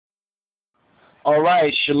All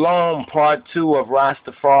right, Shalom, part 2 of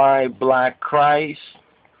Rastafari, Black Christ,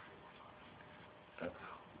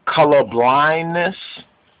 color blindness.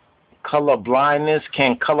 Color blindness.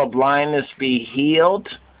 Can color blindness be healed?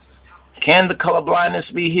 Can the color blindness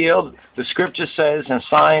be healed? The scripture says, and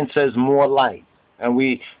science says, more light. And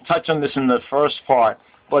we touched on this in the first part,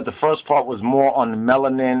 but the first part was more on the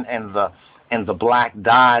melanin and the black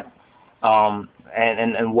dot,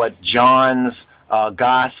 and what John's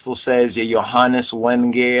gospel says, Johannes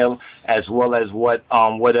Wengel, as well as what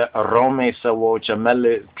Rome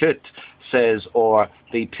Sawochamelekut says, or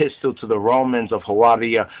the epistle to the Romans of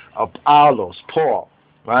Hawaria of Paul,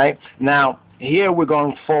 right? Now, here we're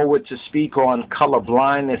going forward to speak on color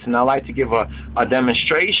blindness, and I'd like to give a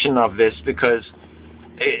demonstration of this, because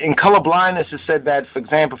in color blindness it said that, for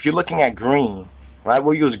example, if you're looking at green, right,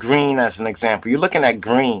 we'll use green as an example. You're looking at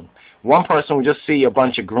green. One person will just see a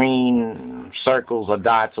bunch of green circles or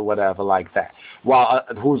dots or whatever like that, while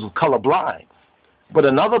who's colorblind. But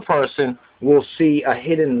another person will see a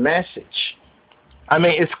hidden message. I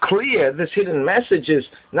mean, it's clear this hidden message is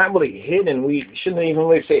not really hidden. We shouldn't even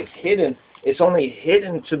really say it's hidden. It's only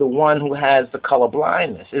hidden to the one who has the color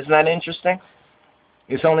blindness. Isn't that interesting?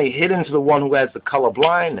 It's only hidden to the one who has the color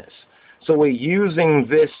blindness. So we're using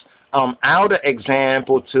this outer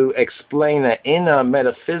example to explain an inner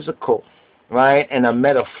metaphysical, right, and a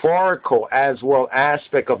metaphorical as well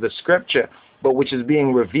aspect of the scripture, but which is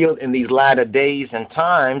being revealed in these latter days and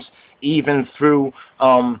times, even through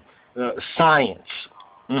science.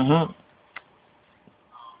 Because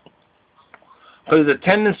there's a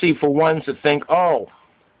tendency for one to think, at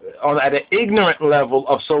an ignorant level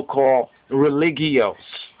of so-called religios,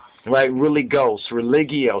 right? Religos. And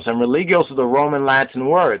religos is the Roman Latin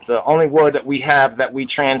word. The only word that we have that we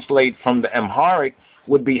translate from the Amharic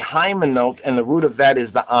would be hymenot, and the root of that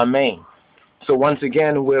is the amen. So once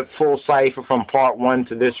again, we're full cipher from part 1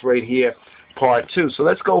 to this right here, part 2. So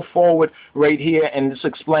let's go forward right here and just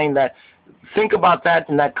explain that. Think about that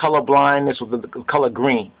in that color blindness with the color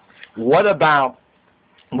green. What about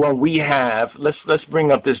when we have, let's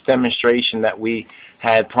bring up this demonstration that we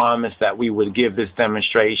had promised that we would give this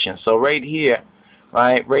demonstration. So right here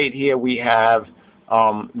we have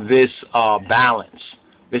this balance.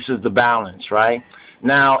 This is the balance, right?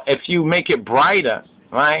 Now, if you make it brighter,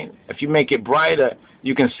 right? If you make it brighter,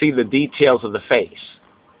 you can see the details of the face.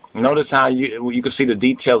 Notice how you can see the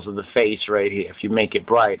details of the face right here if you make it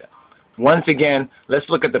brighter. Once again, let's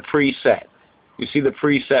look at the preset. You see the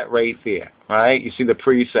preset right there, right? You see the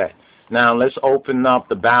preset. Now let's open up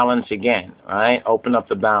the balance again, right? Open up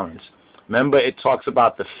the balance. Remember, it talks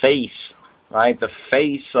about the face, right? The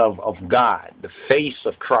face of God, the face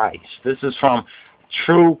of Christ. This is from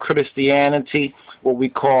true Christianity, what we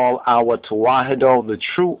call our Tawahido. The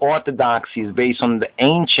true orthodoxy is based on the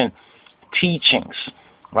ancient teachings,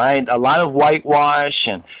 right? A lot of whitewash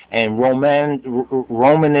and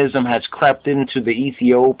Romanism has crept into the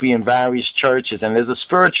Ethiopian various churches, and there's a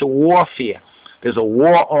spiritual warfare. There's a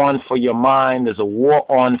war on for your mind. There's a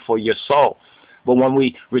war on for your soul. But when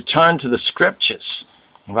we return to the scriptures,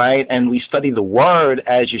 right, and we study the word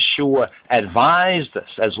as Yeshua advised us,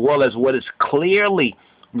 as well as what is clearly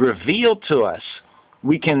revealed to us,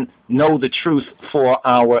 we can know the truth for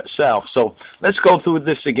ourselves. So let's go through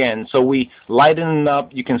this again. So we lighten it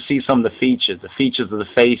up. You can see some of the features. The features of the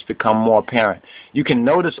face become more apparent. You can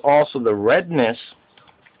notice also the redness,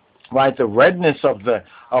 right? The redness of the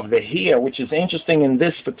hair, which is interesting in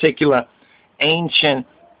this particular ancient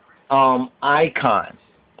icon,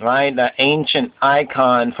 right? The ancient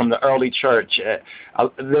icon from the early church.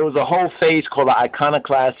 There was a whole phase called the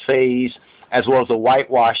iconoclast phase, as well as the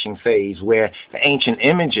whitewashing phase, where the ancient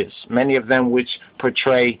images, many of them which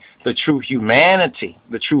portray the true humanity,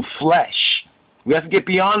 the true flesh. We have to get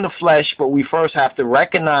beyond the flesh, but we first have to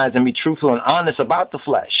recognize and be truthful and honest about the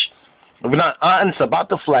flesh. If we're not honest about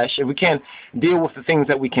the flesh, if we can't deal with the things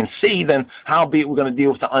that we can see, then how be it we're going to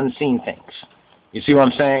deal with the unseen things? You see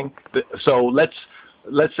what I'm saying? So let's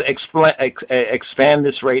expand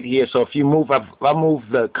this right here. So if you move, I'll move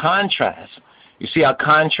the contrast. You see how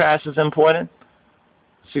contrast is important?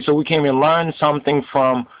 See, so we can even learn something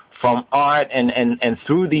from art and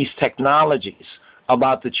through these technologies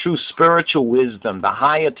about the true spiritual wisdom, the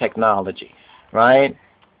higher technology, right,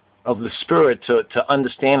 of the spirit to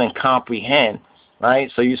understand and comprehend,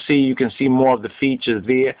 right? So you can see more of the features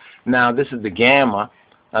there. Now, this is the gamma.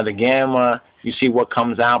 Now, the gamma, you see what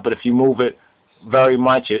comes out, but if you move it very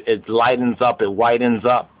much, it lightens up, it whitens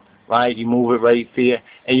up. Right, you move it right there,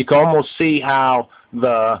 and you can almost see how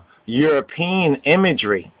the European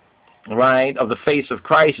imagery, right, of the face of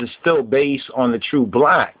Christ is still based on the true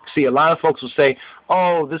black. See, a lot of folks will say,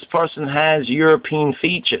 oh, this person has European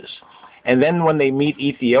features. And then when they meet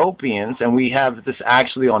Ethiopians, and we have this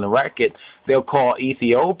actually on the record, they'll call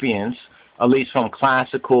Ethiopians, at least from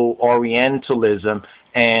classical Orientalism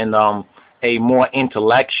and a more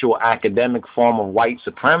intellectual academic form of white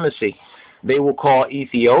supremacy, they will call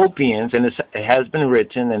Ethiopians, and it has been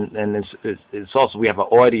written, and it's also, we have an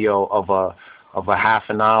audio of a half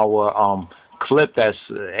an hour clip that's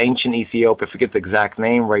ancient Ethiopia. I forget the exact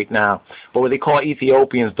name right now, but what they call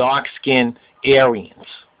Ethiopians, dark-skinned Aryans.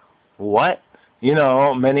 What? You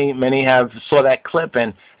know, many have saw that clip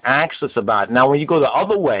and asked us about it. Now, when you go the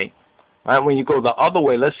other way, right? When you go the other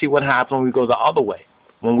way, let's see what happens when we go the other way,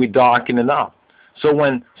 when we darken it up. So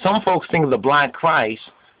when some folks think of the black Christ,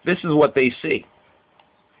 this is what they see,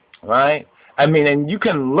 right? I mean, and you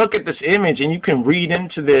can look at this image and you can read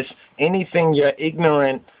into this anything your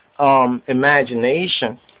ignorant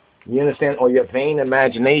imagination, you understand, or your vain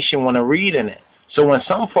imagination want to read in it. So when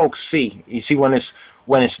some folks see, you see when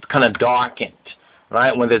it's kind of darkened,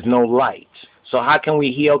 right, when there's no light. So how can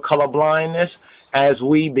we heal color blindness? As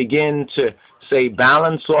we begin to, say,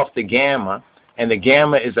 balance off the gamma, and the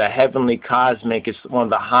gamma is a heavenly cosmic, it's one of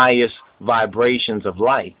the highest vibrations of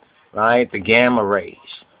light, right, the gamma rays.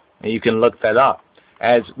 And you can look that up.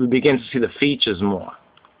 As we begin to see the features more,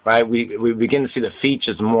 right, we begin to see the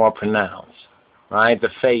features more pronounced, right, the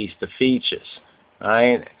face, the features,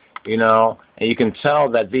 right, you know, and you can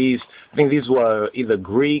tell that I think these were either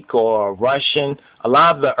Greek or Russian. A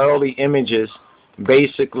lot of the early images,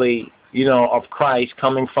 basically, you know, of Christ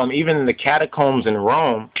coming from even in the catacombs in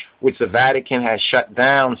Rome, which the Vatican has shut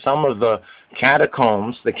down some of the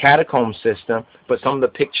catacombs, the catacomb system, but some of the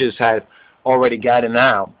pictures have already gotten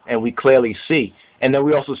out, and we clearly see. And then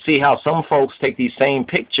we also see how some folks take these same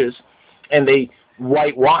pictures and they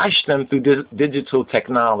whitewash them through digital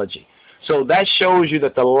technology. So that shows you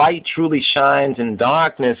that the light truly shines in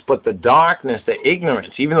darkness, but the darkness, the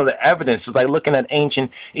ignorance, even though the evidence is like looking at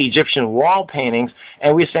ancient Egyptian wall paintings,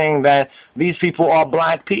 and we're saying that these people are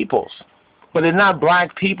black peoples. But they're not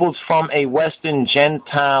black peoples from a Western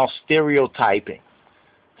Gentile stereotyping.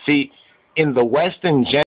 See, in the Western